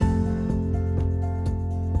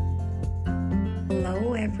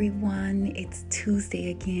everyone. It's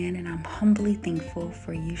Tuesday again, and I'm humbly thankful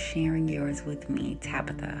for you sharing yours with me,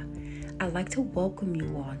 Tabitha. I'd like to welcome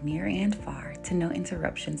you all near and far to No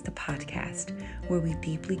Interruptions, the podcast, where we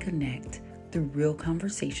deeply connect through real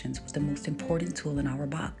conversations with the most important tool in our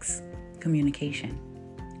box, communication.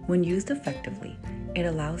 When used effectively, it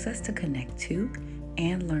allows us to connect to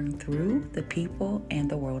and learn through the people and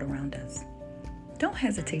the world around us. Don't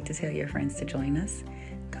hesitate to tell your friends to join us.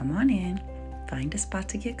 Come on in. Find a spot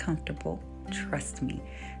to get comfortable. Trust me,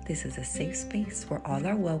 this is a safe space where all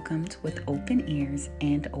are welcomed with open ears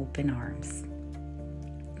and open arms.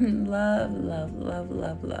 Love, love, love,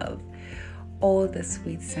 love, love. Oh, the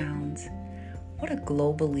sweet sounds. What a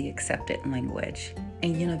globally accepted language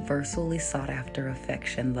and universally sought after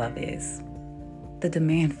affection love is. The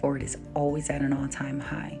demand for it is always at an all-time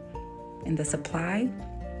high. And the supply,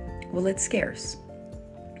 well, it's scarce.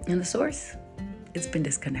 And the source, it's been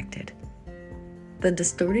disconnected. The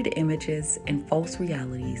distorted images and false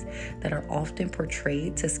realities that are often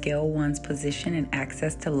portrayed to scale one's position and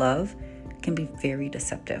access to love can be very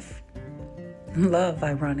deceptive. Love,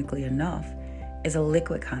 ironically enough, is a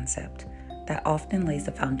liquid concept that often lays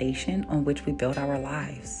the foundation on which we build our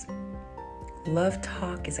lives. Love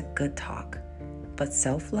talk is a good talk, but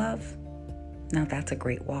self-love, now that's a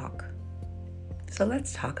great walk. So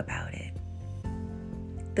let's talk about it.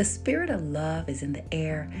 The spirit of love is in the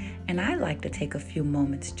air, and I like to take a few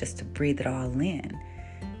moments just to breathe it all in.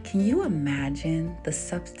 Can you imagine the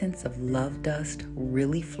substance of love dust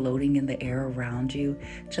really floating in the air around you,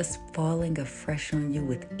 just falling afresh on you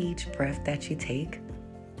with each breath that you take?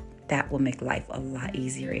 That will make life a lot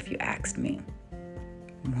easier if you asked me.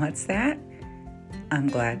 What's that? I'm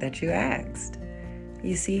glad that you asked.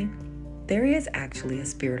 You see, there is actually a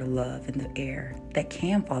spirit of love in the air that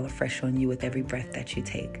can fall afresh on you with every breath that you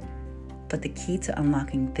take. But the key to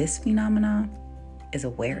unlocking this phenomenon is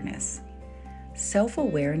awareness.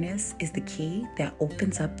 Self-awareness is the key that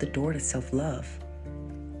opens up the door to self-love.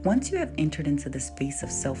 Once you have entered into the space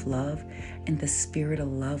of self-love, and the spirit of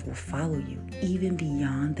love will follow you even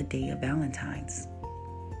beyond the day of Valentine's.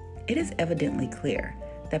 It is evidently clear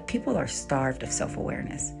that people are starved of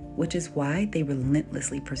self-awareness, which is why they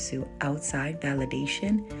relentlessly pursue outside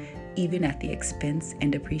validation, even at the expense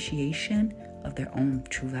and appreciation of their own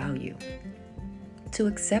true value. To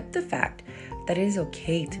accept the fact that it is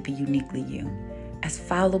okay to be uniquely you, as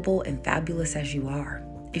fallible and fabulous as you are,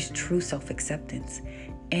 is true self-acceptance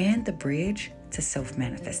and the bridge to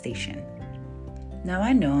self-manifestation. Now,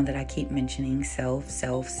 I know that I keep mentioning self.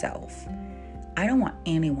 I don't want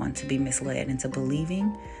anyone to be misled into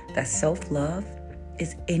believing that self-love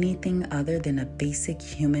is anything other than a basic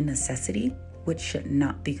human necessity, which should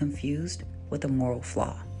not be confused with a moral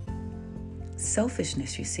flaw.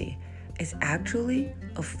 Selfishness, you see, is actually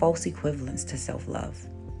a false equivalence to self-love.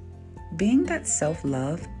 Being that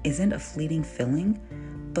self-love isn't a fleeting feeling,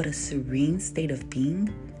 but a serene state of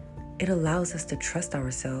being, it allows us to trust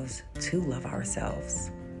ourselves to love ourselves.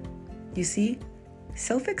 You see,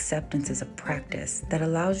 self-acceptance is a practice that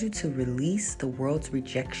allows you to release the world's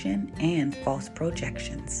rejection and false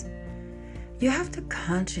projections. You have to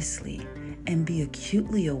consciously and be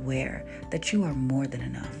acutely aware that you are more than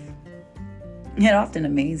enough. It often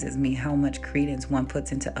amazes me how much credence one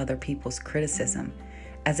puts into other people's criticism,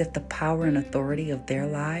 as if the power and authority of their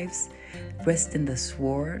lives rest in the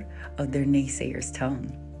sword of their naysayer's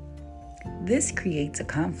tongue. This creates a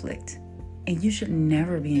conflict. And you should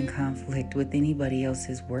never be in conflict with anybody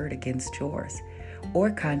else's word against yours or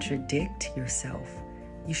contradict yourself.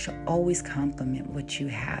 You should always compliment what you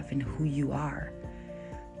have and who you are.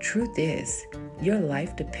 Truth is, your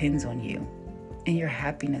life depends on you, and your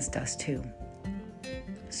happiness does too.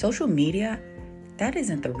 Social media, that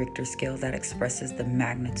isn't the Richter scale that expresses the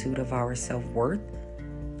magnitude of our self-worth.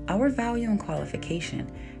 Our value and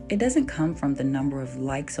qualification, it doesn't come from the number of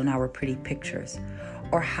likes on our pretty pictures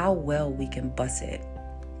or how well we can bust it,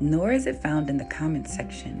 nor is it found in the comment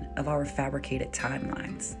section of our fabricated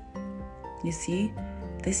timelines. You see,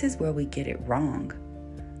 this is where we get it wrong.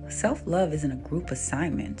 Self-love isn't a group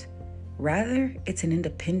assignment. Rather, it's an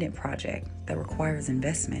independent project that requires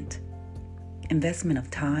investment. Investment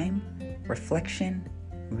of time, reflection,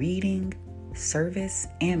 reading, service,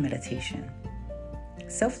 and meditation.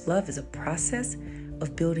 Self-love is a process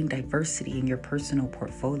of building diversity in your personal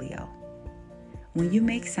portfolio. When you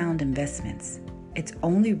make sound investments, it's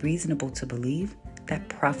only reasonable to believe that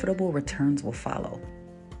profitable returns will follow.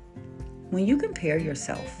 When you compare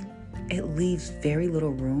yourself, it leaves very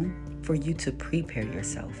little room for you to prepare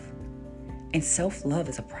yourself. And self-love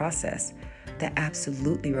is a process that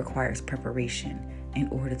absolutely requires preparation in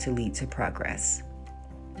order to lead to progress.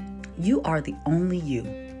 You are the only you,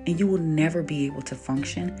 and you will never be able to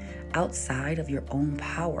function outside of your own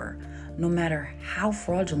power, no matter how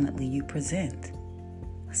fraudulently you present.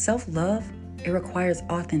 Self-love, it requires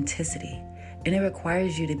authenticity, and it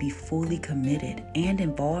requires you to be fully committed and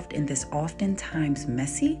involved in this oftentimes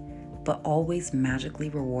messy, but always magically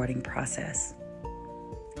rewarding process.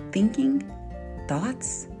 Thinking,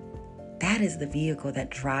 thoughts, that is the vehicle that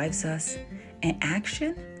drives us, and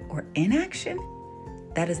action or inaction,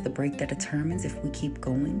 that is the brake that determines if we keep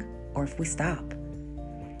going or if we stop.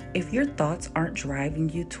 If your thoughts aren't driving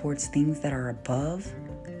you towards things that are above,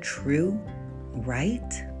 true,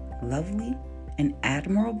 right, lovely, and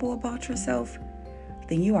admirable about yourself,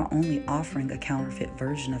 then you are only offering a counterfeit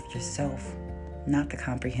version of yourself, not the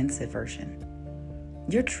comprehensive version.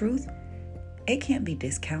 Your truth, it can't be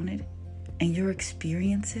discounted, and your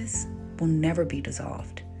experiences will never be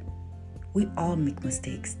dissolved. We all make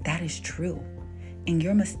mistakes, that is true. And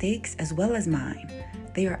your mistakes, as well as mine,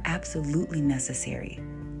 they are absolutely necessary.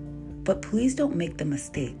 But please don't make the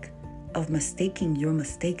mistake of mistaking your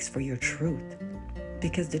mistakes for your truth.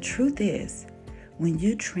 Because the truth is, when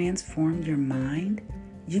you transform your mind,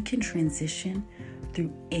 you can transition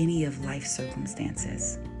through any of life's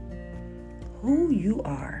circumstances. Who you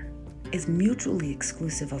are is mutually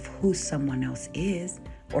exclusive of who someone else is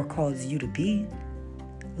or calls you to be.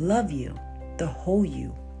 Love you, the whole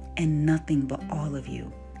you, and nothing but all of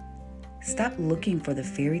you. Stop looking for the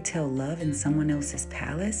fairy tale love in someone else's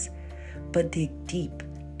palace, but dig deep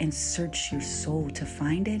and search your soul to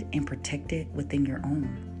find it and protect it within your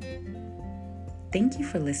own. Thank you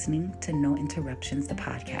for listening to No Interruptions, the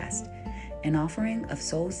podcast, an offering of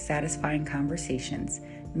soul-satisfying conversations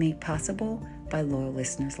made possible by loyal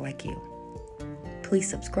listeners like you. Please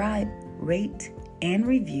subscribe, rate, and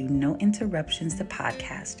review No Interruptions, the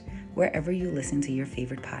podcast, wherever you listen to your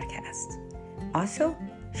favorite podcasts. Also,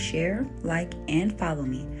 share, like, and follow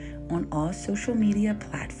me on all social media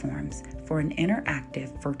platforms for an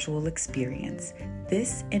interactive virtual experience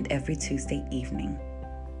this and every Tuesday evening.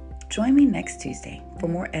 Join me next Tuesday for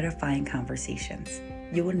more edifying conversations.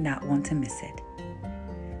 You will not want to miss it.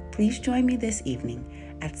 Please join me this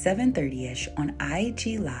evening at 7:30ish on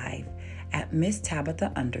IG Live at Miss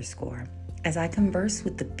Tabitha _ as I converse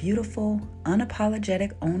with the beautiful,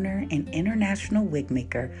 unapologetic owner and international wig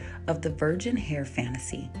maker of the Virgin Hair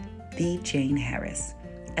Fantasy, the Jane Harris,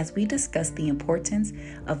 as we discuss the importance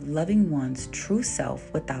of loving one's true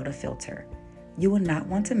self without a filter. You will not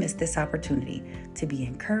want to miss this opportunity to be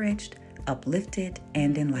encouraged, uplifted,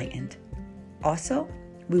 and enlightened. Also,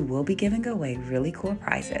 we will be giving away really cool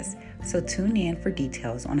prizes, so tune in for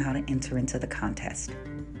details on how to enter into the contest.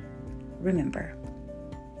 Remember,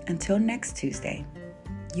 until next Tuesday,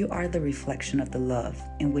 you are the reflection of the love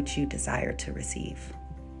in which you desire to receive.